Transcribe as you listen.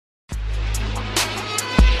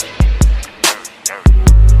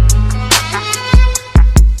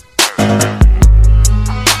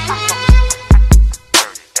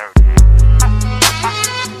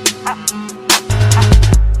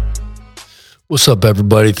What's up,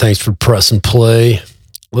 everybody? Thanks for pressing play.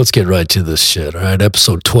 Let's get right to this shit. All right,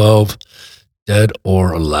 episode 12, Dead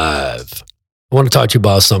or Alive. I want to talk to you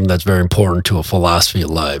about something that's very important to a philosophy of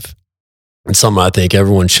life, and something I think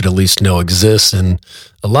everyone should at least know exists, and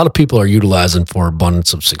a lot of people are utilizing for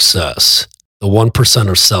abundance of success. The 1%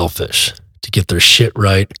 are selfish to get their shit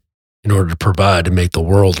right in order to provide and make the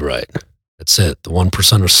world right. That's it. The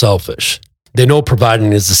 1% are selfish. They know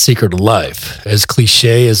providing is the secret of life. As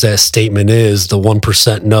cliche as that statement is, the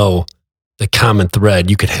 1% know the common thread.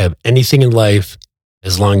 You could have anything in life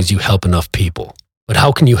as long as you help enough people. But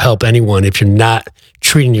how can you help anyone if you're not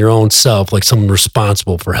treating your own self like someone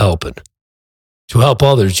responsible for helping? To help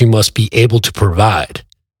others, you must be able to provide.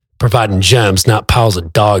 Providing gems, not piles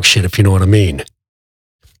of dog shit, if you know what I mean.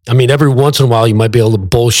 Every once in a while, you might be able to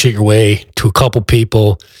bullshit your way to a couple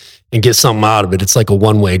people and get something out of it. It's like a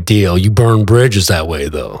one-way deal. You burn bridges that way,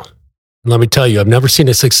 though. And let me tell you, I've never seen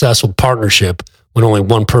a successful partnership when only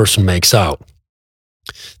one person makes out.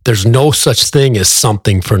 There's no such thing as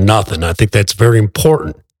something for nothing. I think that's very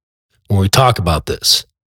important when we talk about this.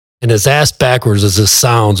 And as ass backwards as this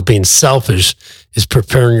sounds, being selfish is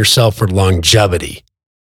preparing yourself for longevity.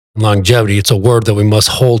 Longevity, it's a word that we must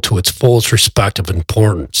hold to its fullest respect of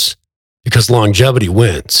importance, because longevity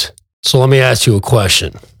wins. So let me ask you a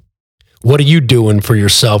question. What are you doing for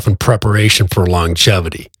yourself in preparation for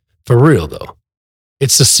longevity? For real, though.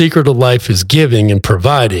 It's the secret of life is giving and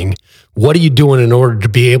providing. What are you doing in order to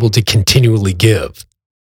be able to continually give?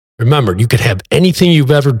 Remember, you could have anything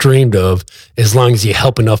you've ever dreamed of as long as you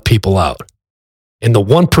help enough people out. And the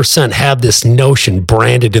 1% have this notion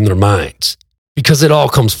branded in their minds because it all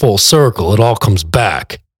comes full circle. It all comes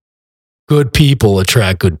back. Good people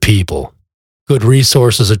attract good people. Good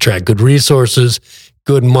resources attract good resources.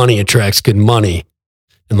 Good money attracts good money.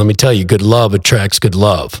 And let me tell you, good love attracts good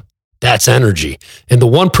love. That's energy. And the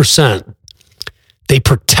 1%, they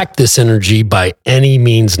protect this energy by any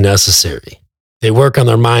means necessary. They work on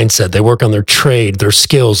their mindset. They work on their trade, their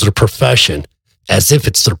skills, their profession, as if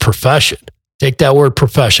it's their profession. Take that word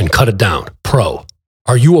profession, cut it down. Pro.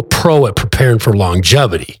 Are you a pro at preparing for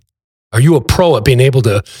longevity? Are you a pro at being able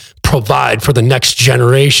to provide for the next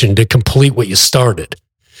generation to complete what you started?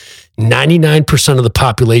 99% of the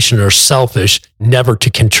population are selfish, never to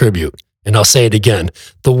contribute. And I'll say it again.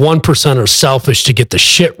 The 1% are selfish to get the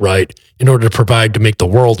shit right in order to provide to make the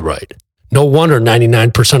world right. No wonder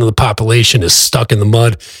 99% of the population is stuck in the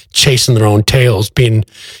mud, chasing their own tails, being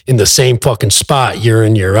in the same fucking spot year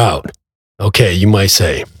in, year out. Okay, you might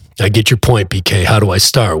say, I get your point, BK. How do I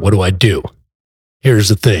start? What do I do? Here's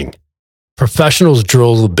the thing. Professionals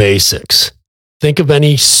drill the basics. Think of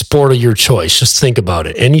any sport of your choice. Just think about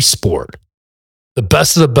it. Any sport. The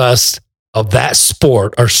best of the best of that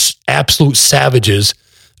sport are absolute savages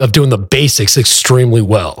of doing the basics extremely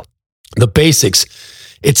well. The basics,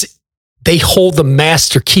 they hold the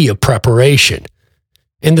master key of preparation.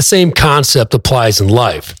 And the same concept applies in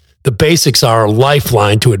life. The basics are a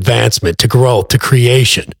lifeline to advancement, to growth, to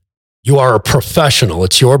creation. You are a professional.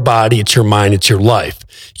 It's your body, it's your mind, it's your life.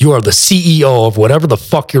 You are the CEO of whatever the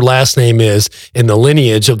fuck your last name is in the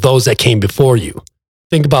lineage of those that came before you.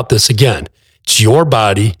 Think about this again. It's your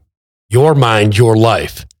body, your mind, your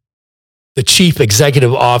life. The chief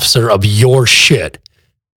executive officer of your shit.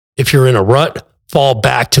 If you're in a rut, fall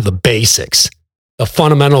back to the basics. The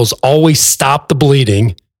fundamentals always stop the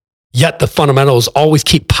bleeding, yet the fundamentals always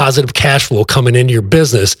keep positive cash flow coming into your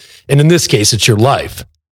business. And in this case, it's your life.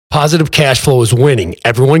 Positive cash flow is winning.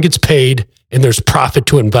 Everyone gets paid and there's profit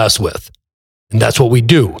to invest with. And that's what we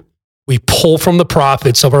do. We pull from the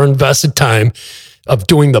profits of our invested time of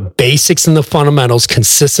doing the basics and the fundamentals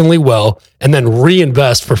consistently well, and then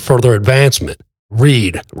reinvest for further advancement.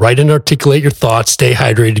 Read, write and articulate your thoughts, stay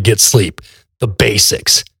hydrated to get sleep. The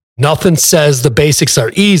basics. Nothing says the basics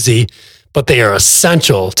are easy, but they are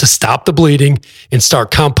essential to stop the bleeding and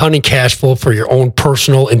start compounding cash flow for your own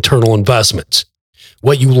personal internal investments.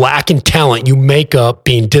 What you lack in talent, you make up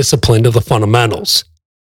being disciplined of the fundamentals.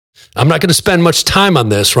 I'm not going to spend much time on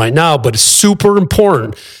this right now, but it's super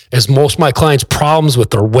important as most of my clients' problems with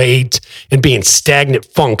their weight and being stagnant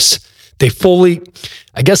funks, they're full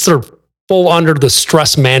under the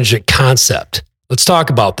stress management concept. Let's talk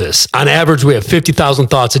about this. On average, we have 50,000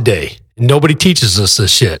 thoughts a day. Nobody teaches us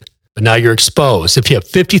this shit, but now you're exposed. If you have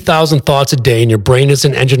 50,000 thoughts a day and your brain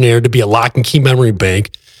isn't engineered to be a lock and key memory bank,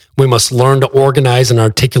 we must learn to organize and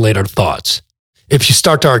articulate our thoughts. If you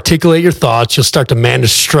start to articulate your thoughts, you'll start to manage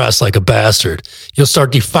stress like a bastard. You'll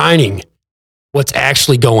start defining what's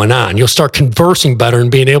actually going on. You'll start conversing better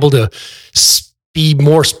and being able to be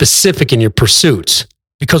more specific in your pursuits,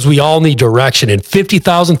 because we all need direction. And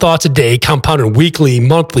 50,000 thoughts a day, compounded weekly,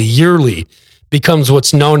 monthly, yearly, becomes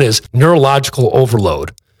what's known as neurological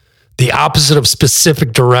overload, the opposite of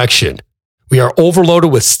specific direction. We are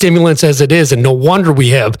overloaded with stimulants as it is, and no wonder we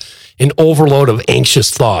have an overload of anxious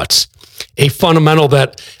thoughts. A fundamental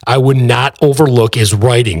that I would not overlook is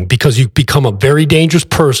writing, because you become a very dangerous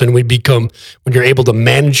person when you're able to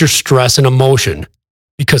manage your stress and emotion,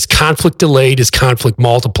 because conflict delayed is conflict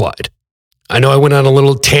multiplied. I know I went on a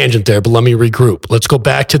little tangent there, but let me regroup. Let's go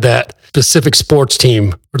back to that specific sports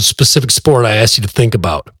team or the specific sport I asked you to think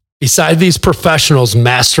about. Besides these professionals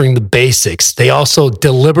mastering the basics, they also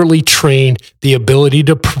deliberately train the ability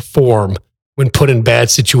to perform when put in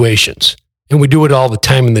bad situations. And we do it all the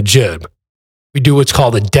time in the gym. We do what's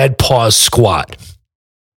called a dead pause squat.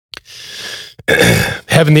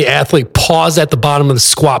 Having the athlete pause at the bottom of the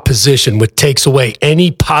squat position, which takes away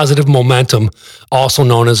any positive momentum, also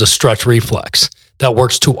known as a stretch reflex, that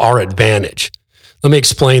works to our advantage. Let me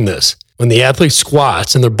explain this. When the athlete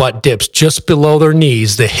squats and their butt dips just below their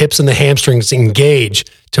knees, the hips and the hamstrings engage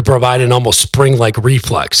to provide an almost spring-like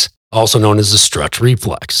reflex, also known as the stretch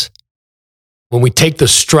reflex. When we take the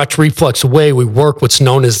stretch reflex away, we work what's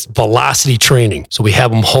known as velocity training. So we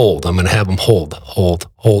have them hold. I'm going to have them hold,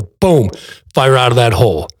 boom, fire out of that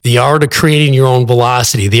hole. The art of creating your own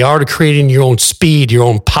velocity, the art of creating your own speed, your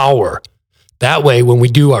own power. That way, when we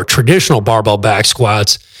do our traditional barbell back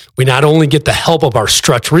squats, we not only get the help of our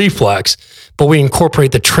stretch reflex, but we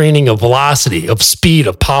incorporate the training of velocity, of speed,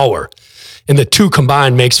 of power. And the two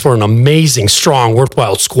combined makes for an amazing, strong,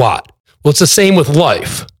 worthwhile squat. Well, it's the same with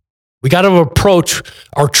life. We got to approach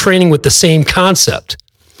our training with the same concept.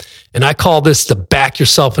 And I call this the back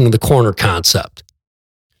yourself into the corner concept.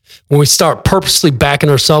 When we start purposely backing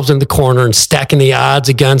ourselves into the corner and stacking the odds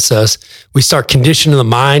against us, we start conditioning the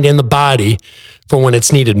mind and the body for when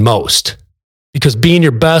it's needed most. Because being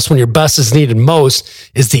your best when your best is needed most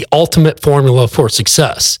is the ultimate formula for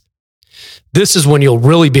success. This is when you'll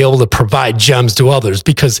really be able to provide gems to others,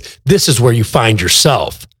 because this is where you find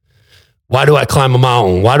yourself. Why do I climb a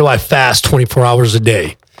mountain? Why do I fast 24 hours a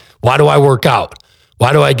day? Why do I work out?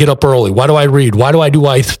 Why do I get up early? Why do I read? Why do I do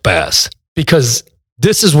ice baths? Because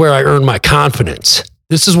this is where I earn my confidence.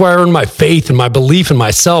 This is where I earn my faith and my belief in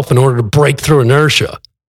myself in order to break through inertia.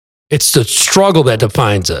 It's the struggle that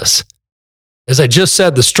defines us. As I just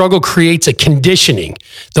said, the struggle creates a conditioning.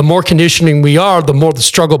 The more conditioning we are, the more the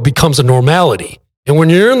struggle becomes a normality. And when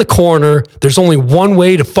you're in the corner, there's only one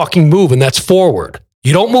way to fucking move, and that's forward.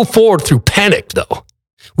 You don't move forward through panic, though.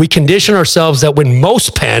 We condition ourselves that when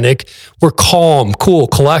most panic, we're calm, cool,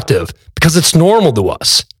 collective, because it's normal to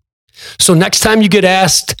us. So next time you get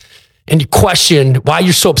asked and you question why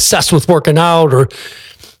you're so obsessed with working out or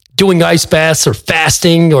doing ice baths or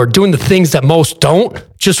fasting or doing the things that most don't,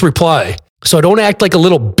 just reply, so don't act like a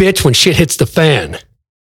little bitch when shit hits the fan.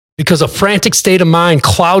 Because a frantic state of mind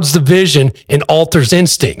clouds the vision and alters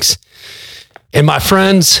instincts. And my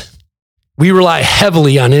friends, we rely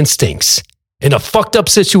heavily on instincts. In a fucked up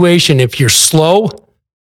situation, if you're slow,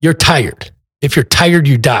 you're tired. If you're tired,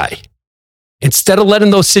 you die. Instead of letting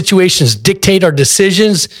those situations dictate our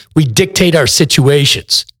decisions, we dictate our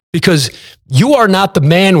situations. Because you are not the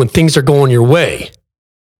man when things are going your way.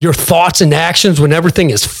 Your thoughts and actions when everything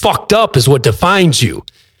is fucked up is what defines you.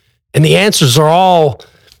 And the answers are all,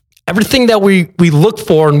 everything that we look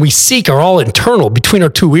for and we seek are all internal between our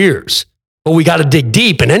two ears. But we got to dig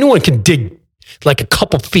deep, and anyone can dig like a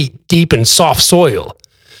couple feet deep in soft soil.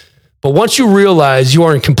 But once you realize you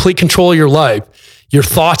are in complete control of your life, your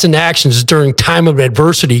thoughts and actions during time of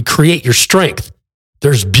adversity create your strength.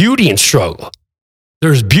 There's beauty in struggle.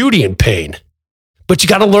 There's beauty in pain. But you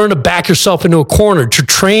got to learn to back yourself into a corner, to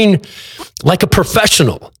train like a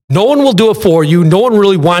professional. No one will do it for you. No one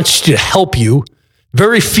really wants to help you.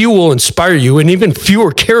 Very few will inspire you, and even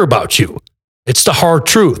fewer care about you. It's the hard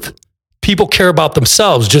truth. People care about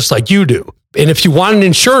themselves just like you do. And if you want an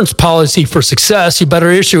insurance policy for success, you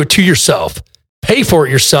better issue it to yourself. Pay for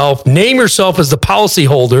it yourself. Name yourself as the policy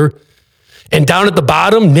holder. And down at the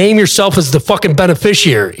bottom, name yourself as the fucking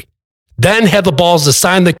beneficiary. Then have the balls to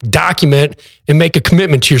sign the document and make a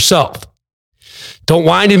commitment to yourself. Don't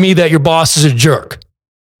whine to me that your boss is a jerk.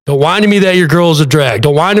 Don't whine to me that your girl is a drag.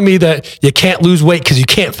 Don't whine to me that you can't lose weight because you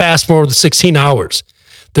can't fast more than 16 hours.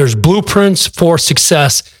 There's blueprints for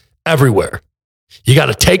success everywhere. You got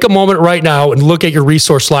to take a moment right now and look at your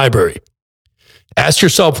resource library. Ask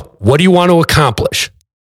yourself, what do you want to accomplish?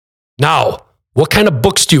 Now, what kind of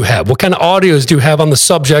books do you have? What kind of audios do you have on the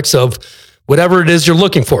subjects of whatever it is you're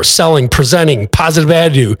looking for? Selling, presenting, positive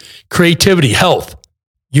attitude, creativity, health.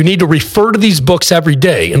 You need to refer to these books every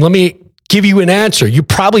day. And let me give you an answer. You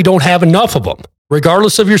probably don't have enough of them.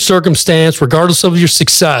 Regardless of your circumstance, regardless of your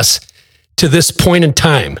success, to this point in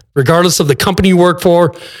time, regardless of the company you work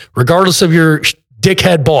for, regardless of your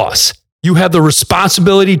dickhead boss. You have the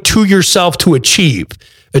responsibility to yourself to achieve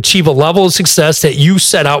a level of success that you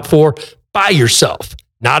set out for by yourself,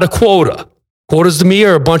 not a quota. Quotas to me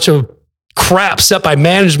are a bunch of crap set by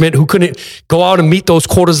management who couldn't go out and meet those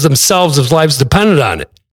quotas themselves if lives depended on it.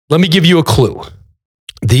 Let me give you a clue.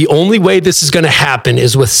 The only way this is going to happen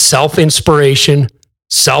is with self-inspiration,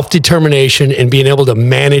 self-determination, and being able to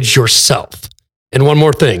manage yourself. And one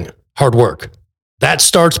more thing, hard work. That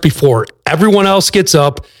starts before everyone else gets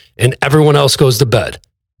up and everyone else goes to bed.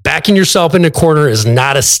 Backing yourself in the corner is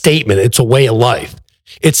not a statement. It's a way of life.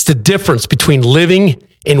 It's the difference between living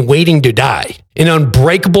and waiting to die. An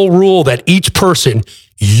unbreakable rule that each person,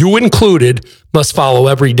 you included, must follow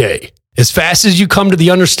every day. As fast as you come to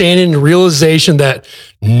the understanding and realization that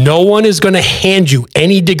no one is going to hand you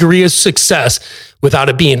any degree of success without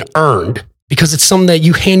it being earned, because it's something that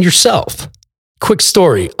you hand yourself. Quick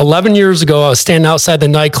story. 11 years ago, I was standing outside the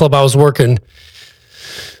nightclub I was working.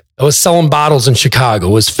 I was selling bottles in Chicago.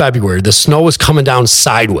 It was February. The snow was coming down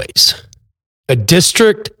sideways. A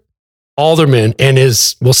district alderman and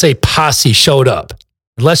his, we'll say, posse showed up.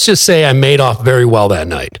 Let's just say I made off very well that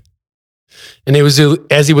night. And it was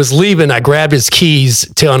as he was leaving, I grabbed his keys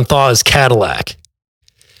to unthaw his Cadillac.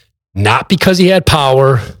 Not because he had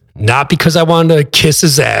power, not because I wanted to kiss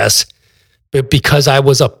his ass, but because I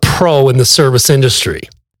was a pro in the service industry.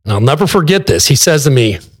 And I'll never forget this. He says to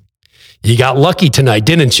me, "You got lucky tonight,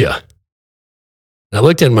 didn't you?" And I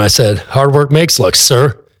looked at him and I said, "Hard work makes luck,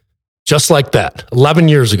 sir." Just like that, 11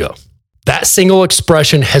 years ago. That single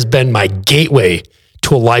expression has been my gateway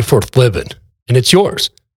to a life worth living. And it's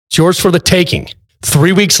yours. It's yours for the taking.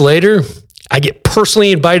 3 weeks later, I get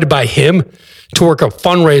personally invited by him to work a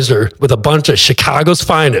fundraiser with a bunch of Chicago's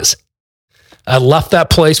finest. I left that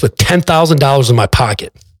place with $10,000 in my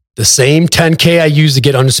pocket. The same $10K I used to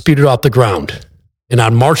get Undisputed off the ground. And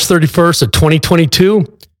on March 31st of 2022,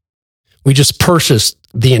 we just purchased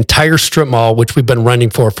the entire strip mall, which we've been renting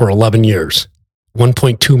for 11 years.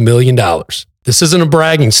 $1.2 million. This isn't a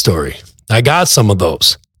bragging story. I got some of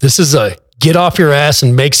those. This is a get off your ass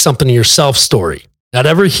and make something of yourself story. Not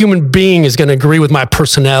every human being is going to agree with my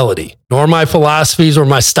personality, nor my philosophies or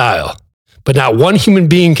my style. But not one human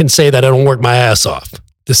being can say that I don't work my ass off.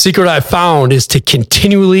 The secret I found is to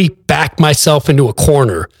continually back myself into a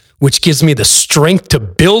corner, which gives me the strength to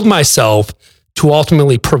build myself to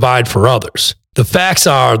ultimately provide for others. The facts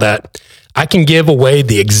are that I can give away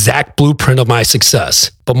the exact blueprint of my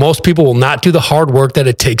success, but most people will not do the hard work that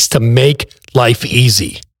it takes to make life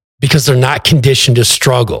easy because they're not conditioned to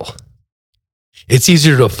struggle. It's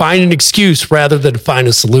easier to find an excuse rather than find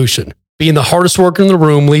a solution. Being the hardest worker in the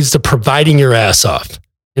room leads to providing your ass off,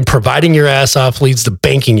 and providing your ass off leads to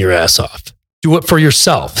banking your ass off. Do it for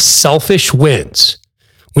yourself. Selfish wins.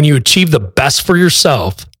 When you achieve the best for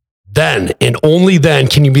yourself, then and only then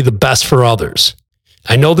can you be the best for others.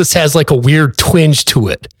 I know this has like a weird twinge to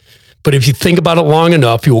it, but if you think about it long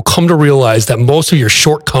enough, you will come to realize that most of your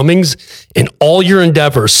shortcomings and all your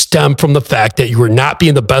endeavors stem from the fact that you are not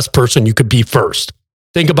being the best person you could be first.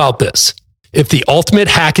 Think about this. If the ultimate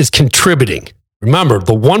hack is contributing, remember,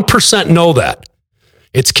 the 1% know that.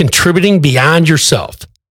 It's contributing beyond yourself.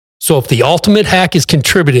 So if the ultimate hack is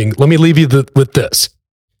contributing, let me leave you with this.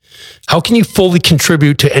 How can you fully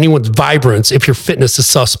contribute to anyone's vibrance if your fitness is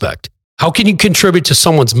suspect? How can you contribute to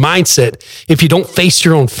someone's mindset if you don't face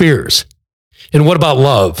your own fears? And what about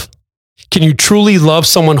love? Can you truly love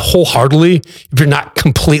someone wholeheartedly if you're not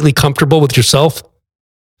completely comfortable with yourself?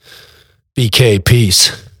 BK,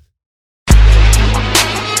 peace.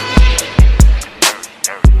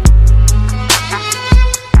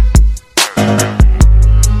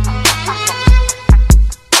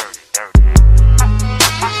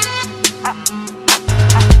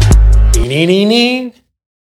 Nee, nee, nee.